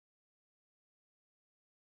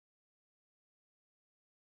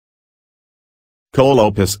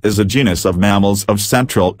Choloepus is a genus of mammals of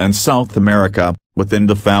Central and South America, within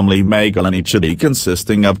the family Megalonychidae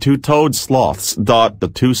consisting of two-toed sloths.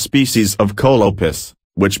 The two species of Choloepus,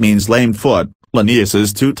 which means lame foot,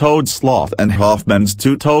 Linnaeus's two-toed sloth and Hoffmann's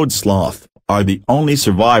two-toed sloth, are the only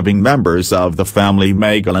surviving members of the family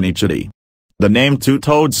Megalonychidae. The name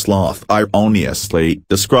two-toed sloth erroneously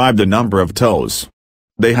described the number of toes.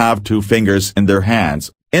 They have 2 fingers in their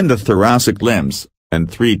hands, in the thoracic limbs, and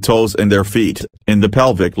 3 toes in their feet, in the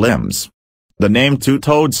pelvic limbs. The name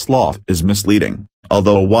two-toed sloth is misleading,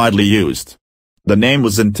 although widely used. The name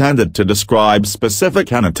was intended to describe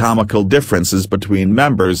specific anatomical differences between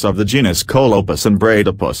members of the genus Choloepus and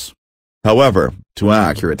Bradypus. However, to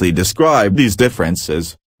accurately describe these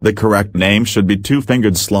differences, the correct name should be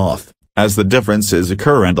two-fingered sloth, as the differences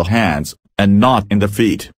occur in the hands, and not in the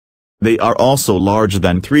feet. They are also larger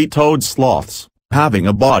than three-toed sloths, having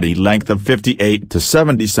a body length of 58 to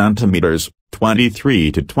 70 centimeters,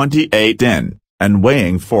 23 to 28 in, and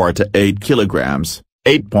weighing 4 to 8 kilograms,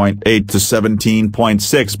 8.8 to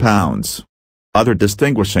 17.6 pounds. Other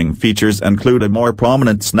distinguishing features include a more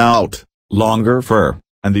prominent snout, longer fur,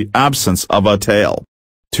 and the absence of a tail.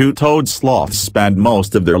 Two-toed sloths spend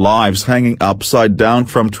most of their lives hanging upside down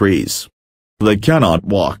from trees. They cannot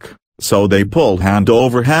walk, so they pull hand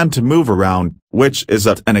over hand to move around, which is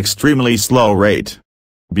at an extremely slow rate.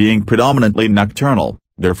 Being predominantly nocturnal,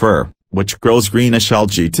 their fur, which grows greenish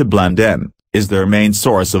algae to blend in, is their main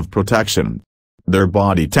source of protection. Their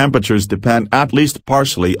body temperatures depend at least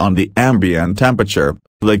partially on the ambient temperature.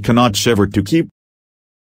 They cannot shiver to keep